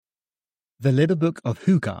The Little Book of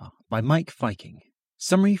Hygge by Meik Viking.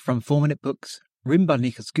 Summary from 4-Minute Books, written by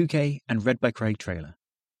Niklas Guke and read by Craig Trailer.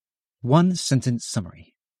 1-sentence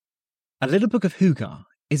summary. A Little Book of Hygge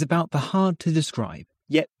is about the hard-to-describe,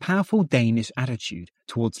 yet powerful Danish attitude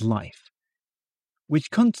towards life, which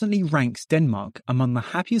constantly ranks Denmark among the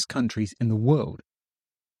happiest countries in the world,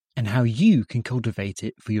 and how you can cultivate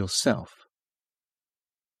it for yourself.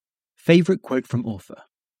 Favourite quote from author.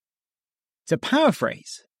 To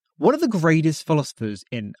paraphrase, one of the greatest philosophers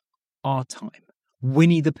in our time,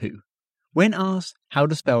 Winnie the Pooh, when asked how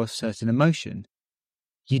to spell a certain emotion,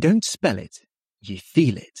 you don't spell it, you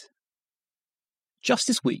feel it. Just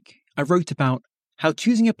this week, I wrote about how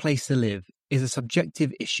choosing a place to live is a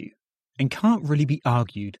subjective issue and can't really be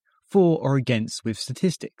argued for or against with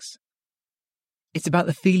statistics. It's about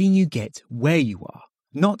the feeling you get where you are,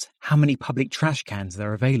 not how many public trash cans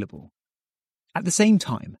there are available. At the same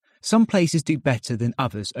time, some places do better than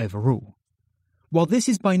others overall. While this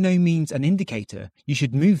is by no means an indicator you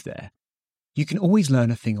should move there, you can always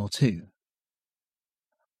learn a thing or two.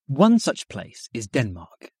 One such place is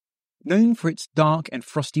Denmark, known for its dark and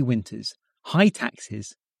frosty winters, high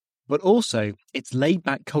taxes, but also its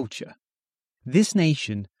laid-back culture. This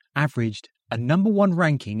nation averaged a number 1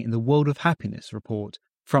 ranking in the World of Happiness report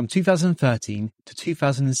from 2013 to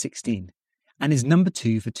 2016 and is number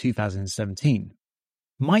 2 for 2017.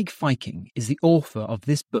 Meik Viking is the author of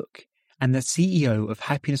this book and the CEO of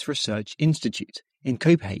Happiness Research Institute in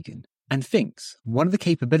Copenhagen, and thinks one of the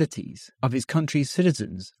capabilities of his country's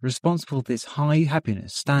citizens responsible for this high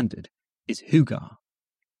happiness standard is Hygge.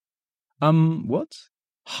 What?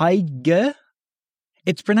 Hygge?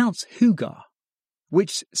 It's pronounced Hygge,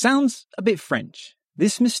 which sounds a bit French.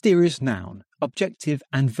 This mysterious noun, objective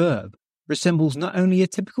and verb resembles not only a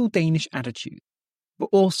typical Danish attitude, but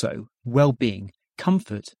also well-being,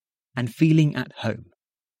 comfort, and feeling at home.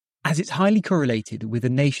 As it's highly correlated with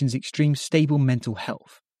the nation's extreme stable mental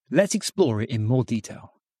health, let's explore it in more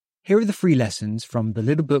detail. Here are the 3 lessons from the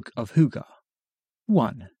Little Book of Hygge.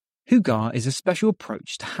 1. Hygge is a special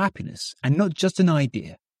approach to happiness and not just an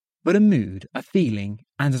idea, but a mood, a feeling,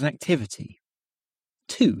 and an activity.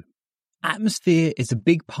 2. Atmosphere is a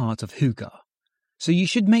big part of Hygge, so you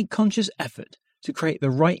should make conscious effort to create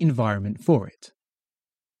the right environment for it.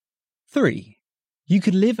 3. You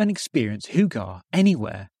can live and experience Hygge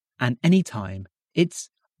anywhere and anytime. It's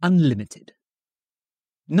unlimited.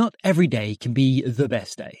 Not every day can be the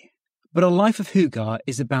best day, but a life of Hygge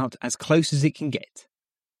is about as close as it can get.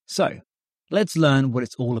 So, let's learn what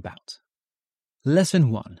it's all about. Lesson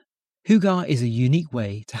 1. Hygge is a unique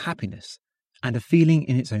way to happiness and a feeling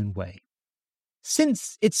in its own way.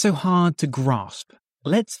 Since it's so hard to grasp,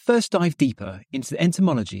 let's first dive deeper into the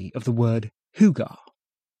etymology of the word Hygge.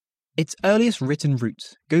 Its earliest written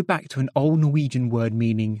roots go back to an old Norwegian word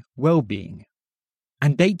meaning well-being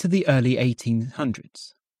and date to the early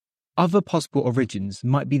 1800s. Other possible origins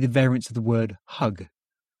might be the variants of the word hug,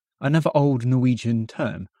 another old Norwegian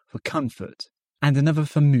term for comfort, and another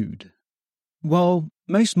for mood. While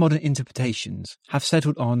most modern interpretations have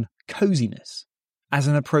settled on coziness as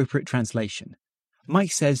an appropriate translation,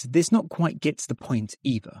 Meik says this not quite gets the point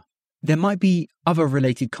either. There might be other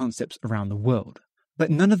related concepts around the world, but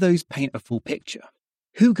none of those paint a full picture.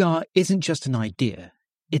 Hygge isn't just an idea,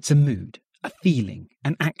 it's a mood, a feeling,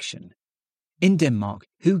 an action. In Denmark,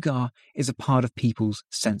 Hygge is a part of people's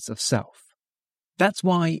sense of self. That's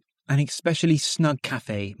why an especially snug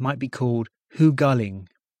cafe might be called Hyggeling,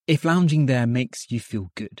 if lounging there makes you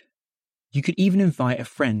feel good. You could even invite a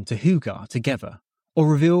friend to Hygge together, or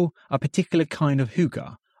reveal a particular kind of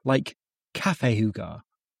Hygge, like Cafe Hygge,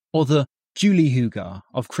 or the Julie Hygge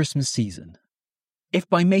of Christmas season. If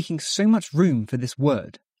by making so much room for this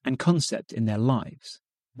word and concept in their lives,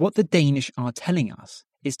 what the Danish are telling us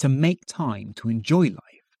is to make time to enjoy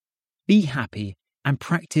life, be happy, and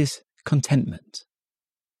practice contentment.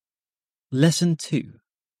 Lesson 2.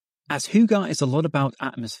 As Hygge is a lot about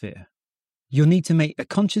atmosphere, you'll need to make a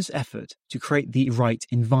conscious effort to create the right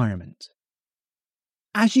environment.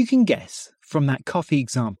 As you can guess from that coffee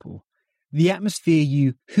example, the atmosphere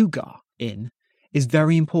you Hygge in is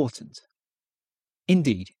very important.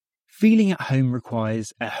 Indeed, feeling at home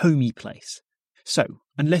requires a homey place, so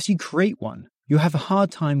unless you create one, you'll have a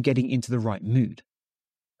hard time getting into the right mood.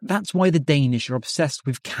 That's why the Danish are obsessed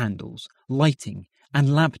with candles, lighting,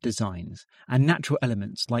 and lamp designs, and natural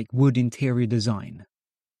elements like wood interior design.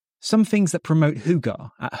 Some things that promote Hygge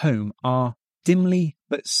at home are dimly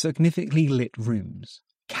but significantly lit rooms,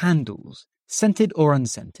 candles, scented or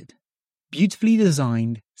unscented, beautifully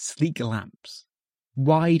designed, sleek lamps,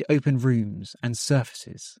 wide open rooms and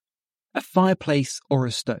surfaces, a fireplace or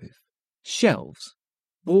a stove, shelves,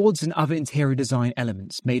 boards and other interior design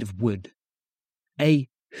elements made of wood, a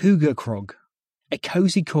Hygge krog, a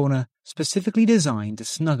cozy corner specifically designed to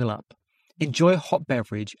snuggle up, enjoy a hot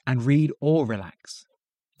beverage and read or relax.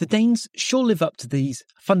 The Danes sure live up to these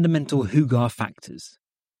fundamental Hygge factors.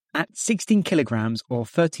 At 16 kilograms or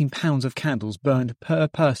 13 pounds of candles burned per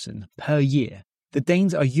person per year, the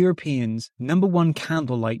Danes are Europeans' #1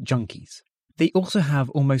 candlelight junkies. They also have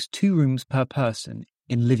almost 2 rooms per person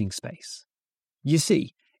in living space. You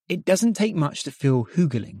see, it doesn't take much to feel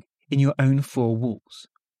Hyggeling in your own 4 walls.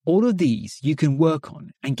 All of these you can work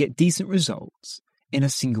on and get decent results in a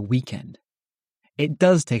single weekend. It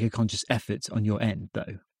does take a conscious effort on your end,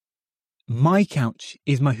 though. My couch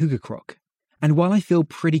is my Hygge krog, and while I feel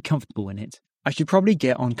pretty comfortable in it, I should probably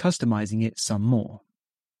get on customizing it some more.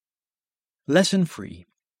 Lesson 3.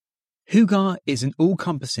 Hygge is an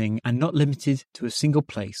all-encompassing and not limited to a single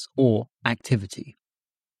place or activity.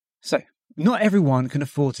 So, not everyone can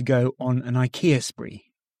afford to go on an IKEA spree,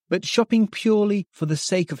 but shopping purely for the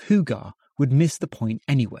sake of Hygge would miss the point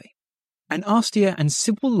anyway. An austere and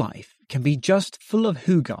simple life can be just full of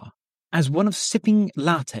Hygge as one of sipping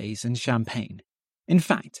lattes and champagne. In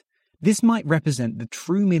fact, this might represent the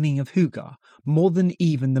true meaning of Hygge more than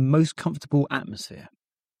even the most comfortable atmosphere.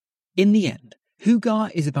 In the end,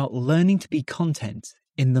 Hygge is about learning to be content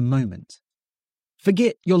in the moment.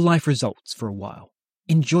 Forget your life results for a while.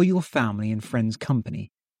 Enjoy your family and friends'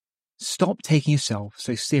 company. Stop taking yourself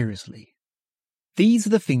so seriously. These are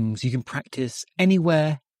the things you can practice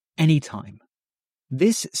anywhere, anytime.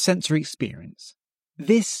 This sensory experience,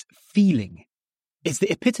 this feeling, is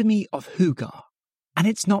the epitome of Hygge, and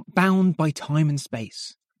it's not bound by time and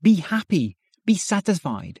space. Be happy, be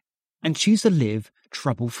satisfied, and choose to live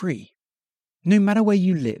trouble-free. No matter where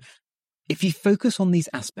you live, if you focus on these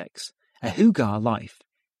aspects, a Hygge life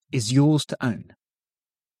is yours to own.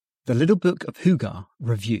 The Little Book of Hygge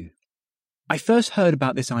Review. I first heard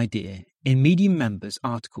about this idea in Medium Members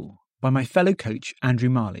article by my fellow coach Andrew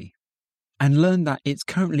Marley, and learned that it's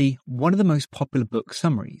currently one of the most popular book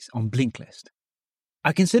summaries on Blinkist.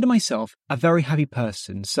 I consider myself a very happy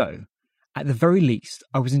person, so, at the very least,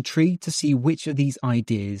 I was intrigued to see which of these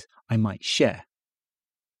ideas I might share.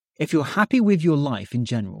 If you're happy with your life in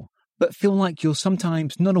general, but feel like you're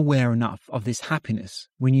sometimes not aware enough of this happiness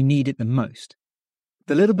when you need it the most,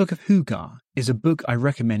 The Little Book of Hygge is a book I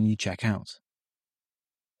recommend you check out.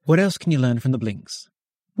 What else can you learn from the Blinks?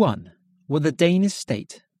 1. What the Danish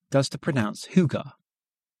state does to pronounce Hygge.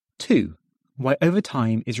 2. Why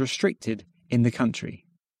overtime is restricted in the country.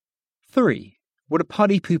 3. What a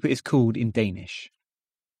party pooper is called in Danish.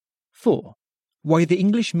 4. Why the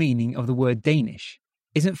English meaning of the word Danish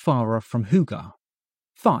isn't far off from Hygge.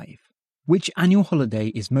 5. Which annual holiday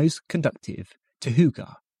is most conducive to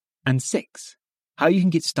Hygge. And 6. How you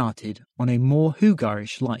can get started on a more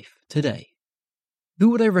Hygge-ish life today. Who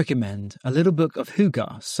would I recommend A Little Book of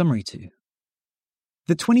Hygge summary to?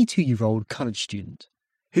 The 22-year-old college student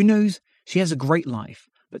who knows she has a great life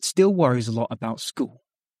but still worries a lot about school.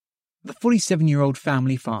 The 47-year-old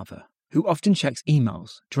family father who often checks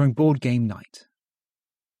emails during board game night.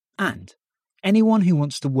 And anyone who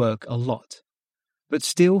wants to work a lot but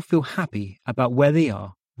still feel happy about where they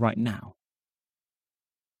are right now.